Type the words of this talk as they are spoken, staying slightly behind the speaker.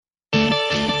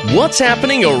What's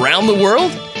happening around the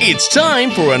world? It's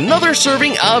time for another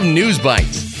serving of News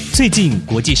Bites. 最近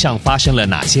国际上发生了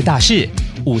哪些大事？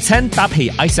午餐搭配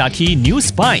ICRT News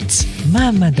Bites，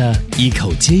 慢慢的一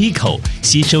口接一口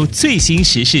吸收最新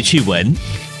时事趣闻。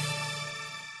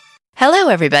Hello,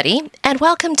 everybody, and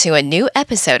welcome to a new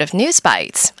episode of News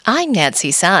Bites. I'm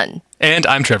Nancy Sun. And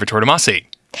I'm Trevor Tortomasi.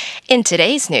 In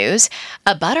today's news,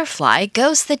 a butterfly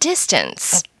goes the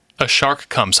distance. A shark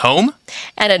comes home.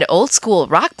 And an old-school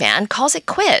rock band calls it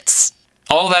quits.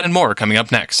 All that and more coming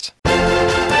up next.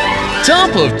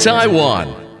 Top of Taiwan.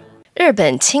 日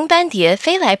本青斑蝶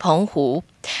飞来澎湖.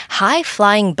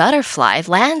 High-flying butterfly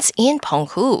lands in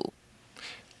Penghu.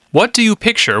 What do you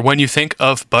picture when you think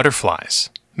of butterflies?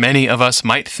 Many of us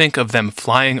might think of them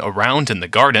flying around in the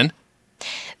garden.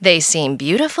 They seem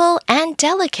beautiful and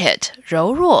delicate,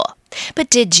 柔弱. But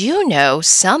did you know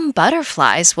some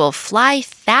butterflies will fly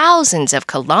thousands of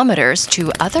kilometers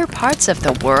to other parts of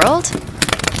the world?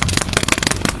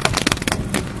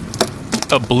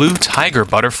 A blue tiger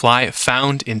butterfly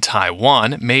found in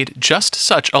Taiwan made just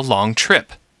such a long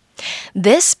trip.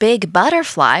 This big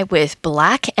butterfly with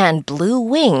black and blue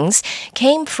wings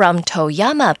came from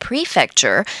Toyama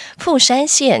Prefecture,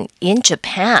 Fushan-xian, in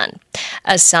Japan.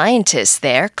 A scientist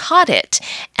there caught it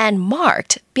and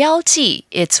marked 标记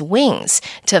its wings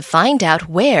to find out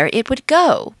where it would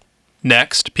go.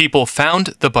 Next, people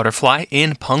found the butterfly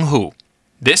in Penghu.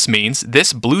 This means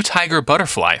this blue tiger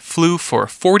butterfly flew for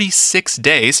 46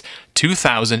 days,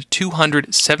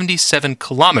 2,277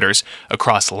 kilometers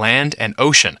across land and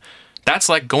ocean. That's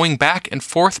like going back and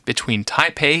forth between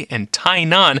Taipei and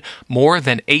Tainan more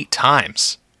than 8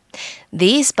 times.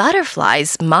 These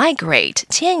butterflies migrate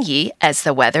迁移 as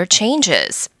the weather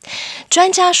changes.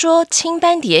 专家说，青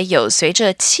斑蝶有随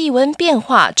着气温变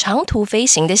化长途飞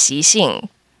行的习性。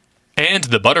And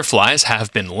the butterflies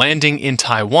have been landing in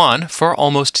Taiwan for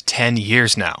almost 10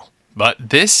 years now. But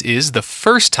this is the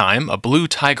first time a blue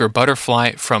tiger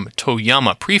butterfly from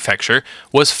Toyama Prefecture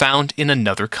was found in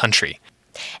another country.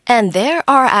 And there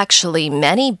are actually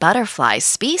many butterfly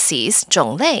species,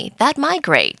 种类, that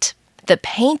migrate. The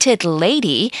painted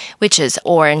lady, which is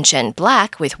orange and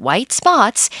black with white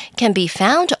spots, can be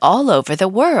found all over the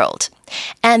world.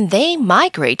 And they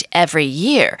migrate every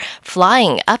year,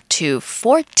 flying up to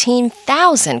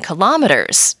 14,000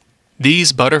 kilometers.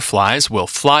 These butterflies will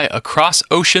fly across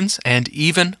oceans and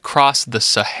even cross the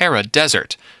Sahara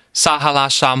Desert, Sahara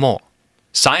沙漠.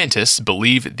 Scientists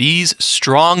believe these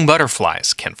strong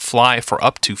butterflies can fly for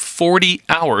up to 40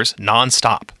 hours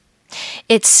nonstop.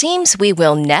 It seems we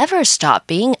will never stop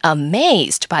being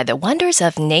amazed by the wonders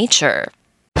of nature.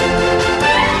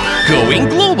 Going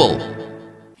global.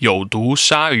 有毒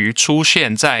鲨鱼出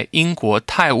现在英国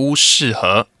泰晤士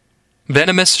河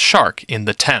Venomous Shark in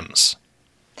the Thames.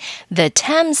 The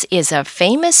Thames is a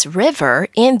famous river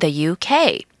in the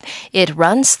UK. It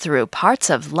runs through parts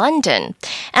of London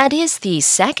and is the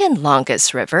second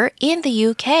longest river in the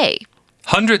UK.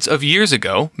 Hundreds of years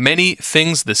ago, many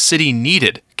things the city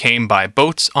needed came by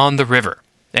boats on the river.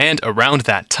 And around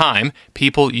that time,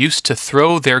 people used to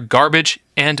throw their garbage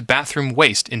and bathroom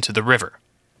waste into the river.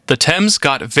 The Thames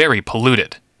got very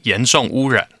polluted, 严重汙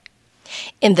染.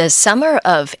 In the summer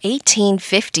of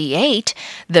 1858,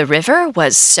 the river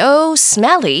was so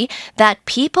smelly that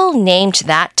people named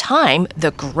that time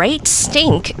the Great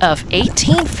Stink of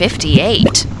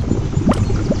 1858.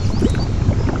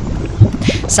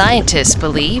 Scientists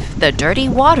believe the dirty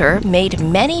water made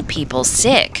many people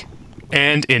sick.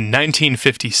 And in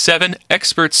 1957,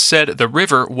 experts said the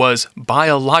river was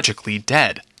biologically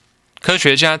dead. 科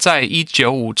学家在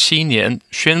1957年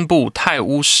宣布泰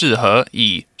晤士河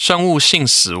已生物性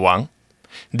死亡.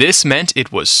 This meant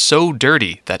it was so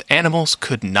dirty that animals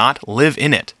could not live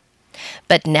in it.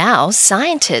 But now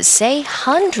scientists say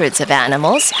hundreds of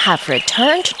animals have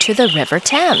returned to the River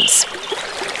Thames.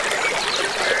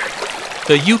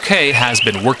 The UK has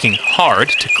been working hard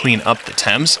to clean up the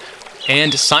Thames,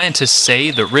 and scientists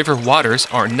say the river waters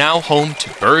are now home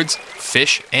to birds,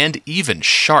 fish, and even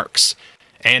sharks.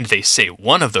 And they say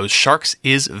one of those sharks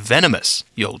is venomous,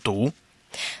 有毒.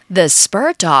 The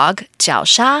spurdog, 角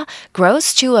鲨,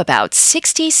 grows to about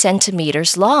 60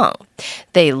 centimeters long.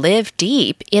 They live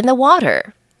deep in the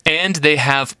water. And they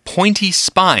have pointy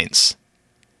spines,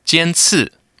 尖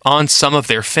刺, on some of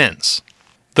their fins.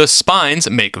 The spines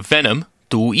make venom,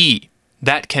 毒液,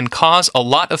 that can cause a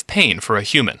lot of pain for a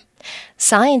human.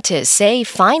 Scientists say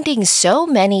finding so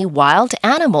many wild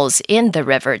animals in the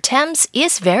River Thames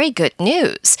is very good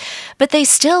news, but they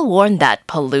still warn that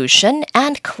pollution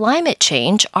and climate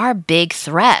change are big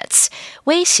threats.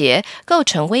 威胁构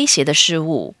成威胁的事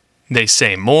物. They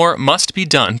say more must be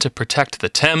done to protect the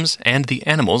Thames and the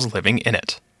animals living in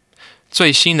it.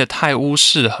 最新的泰晤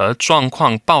士河状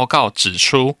况报告指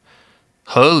出，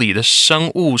河里的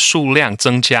生物数量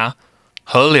增加，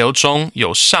河流中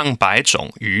有上百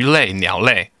种鱼类、鸟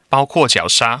类，包括角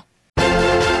鲨。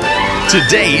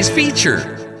Today's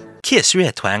feature. Kiss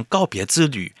乐团告别之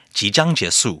旅即将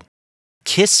结束。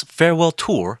Kiss farewell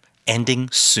tour ending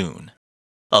soon.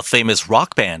 A famous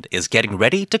rock band is getting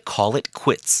ready to call it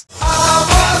quits.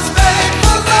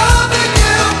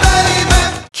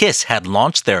 Kiss had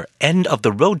launched their End of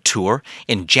the Road tour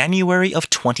in January of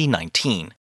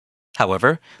 2019.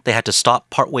 However, they had to stop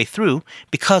partway through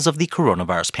because of the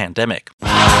coronavirus pandemic.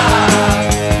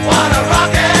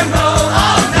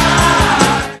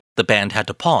 The band had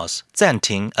to pause, 暂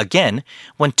停 again,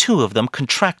 when two of them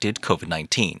contracted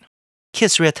COVID-19.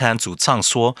 Kiss 乐团主唱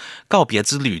说，告别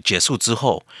之旅结束之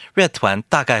后，乐团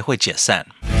大概会解散。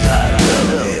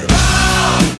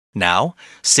Now,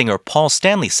 singer Paul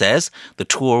Stanley says the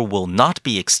tour will not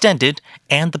be extended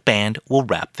and the band will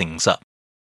wrap things up.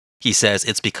 He says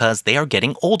it's because they are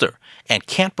getting older and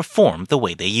can't perform the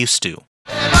way they used to.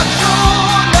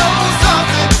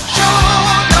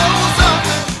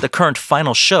 The current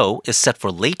final show is set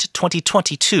for late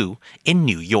 2022 in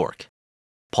New York.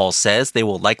 Paul says they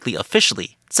will likely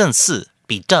officially 正式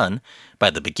be done by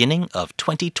the beginning of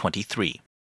 2023.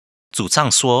 主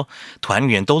唱说，团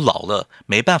员都老了，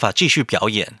没办法继续表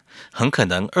演，很可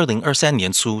能2023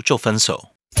年初就分手。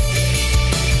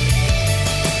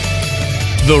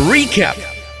The recap.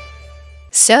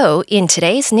 So, in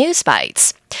today's news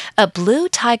bites, a blue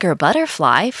tiger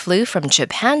butterfly flew from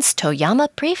Japan's Toyama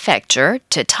Prefecture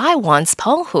to Taiwan's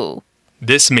Penghu.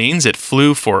 This means it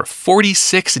flew for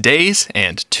 46 days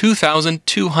and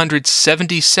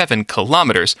 2,277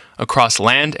 kilometers across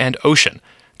land and ocean.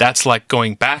 That's like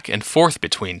going back and forth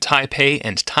between Taipei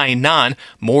and Tainan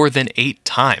more than 8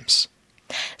 times.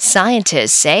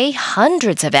 Scientists say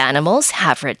hundreds of animals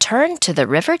have returned to the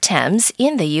River Thames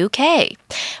in the UK.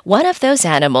 One of those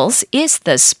animals is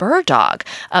the spurdog,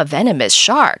 a venomous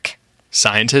shark.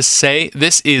 Scientists say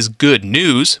this is good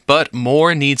news, but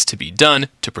more needs to be done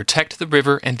to protect the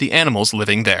river and the animals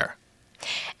living there.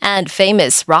 And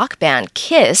famous rock band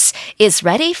Kiss is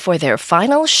ready for their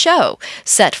final show,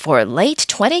 set for late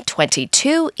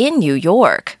 2022 in New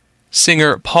York.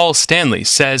 Singer Paul Stanley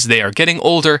says they are getting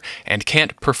older and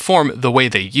can't perform the way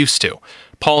they used to.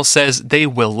 Paul says they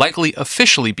will likely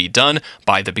officially be done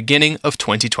by the beginning of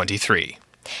 2023.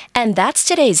 And that's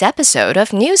today's episode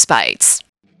of News Bites.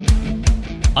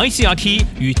 ICRT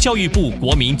与教育部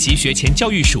国民及学前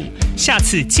教育署下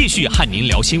次继续和您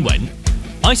聊新闻。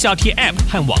ICRT App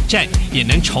和网站也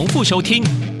能重复收听。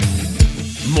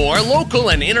More local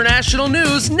and international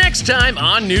news next time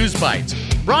on News Bites.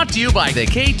 Brought to you by the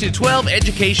K-12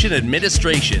 Education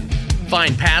Administration.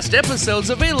 Find past episodes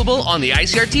available on the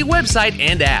ICRT website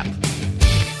and app.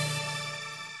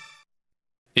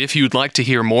 If you'd like to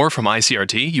hear more from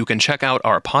ICRT, you can check out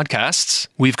our podcasts.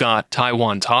 We've got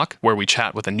Taiwan Talk, where we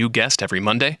chat with a new guest every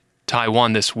Monday.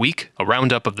 Taiwan This Week, a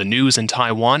roundup of the news in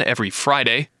Taiwan every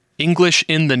Friday. English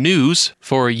in the News,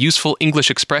 for useful English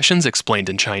expressions explained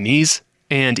in Chinese.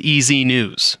 And EZ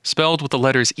News, spelled with the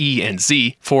letters E and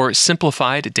Z, for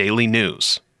simplified daily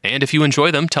news. And if you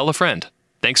enjoy them, tell a friend.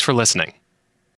 Thanks for listening.